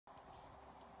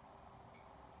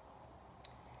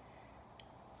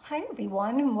Hi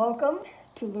everyone, and welcome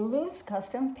to LuLu's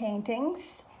Custom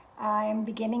Paintings. I'm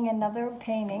beginning another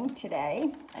painting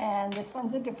today, and this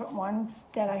one's a different one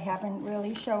that I haven't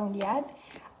really shown yet.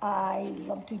 I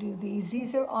love to do these.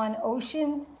 These are on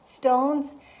ocean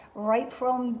stones right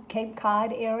from Cape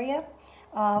Cod area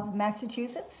of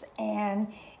Massachusetts,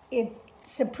 and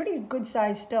it's a pretty good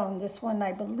sized stone. This one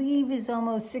I believe is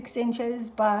almost 6 inches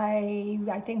by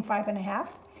I think 5.5.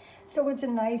 So it's a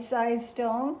nice size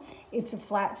stone. It's a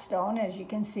flat stone, as you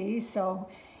can see, so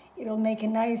it'll make a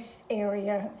nice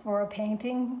area for a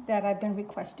painting that I've been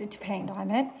requested to paint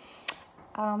on it.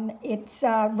 It's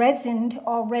resined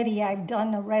already. I've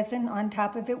done a resin on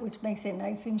top of it, which makes it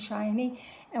nice and shiny.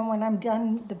 And when I'm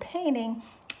done the painting,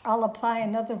 I'll apply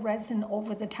another resin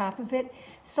over the top of it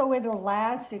so it'll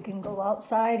last. It can go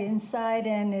outside, inside,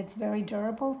 and it's very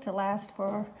durable to last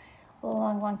for a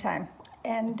long, long time.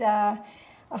 And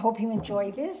I hope you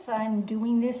enjoy this. I'm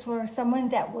doing this for someone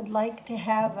that would like to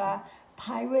have a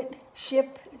pirate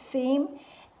ship theme,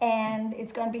 and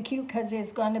it's going to be cute because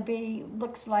it's going to be,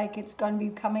 looks like it's going to be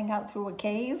coming out through a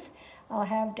cave I'll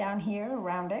have down here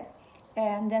around it,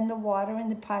 and then the water and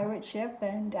the pirate ship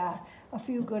and a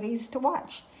few goodies to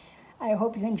watch. I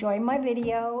hope you enjoy my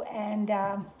video, and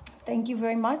thank you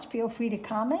very much. Feel free to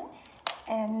comment,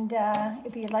 and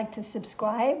if you'd like to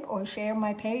subscribe or share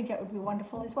my page, that would be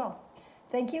wonderful as well.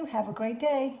 Thank you. Have a great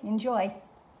day. Enjoy.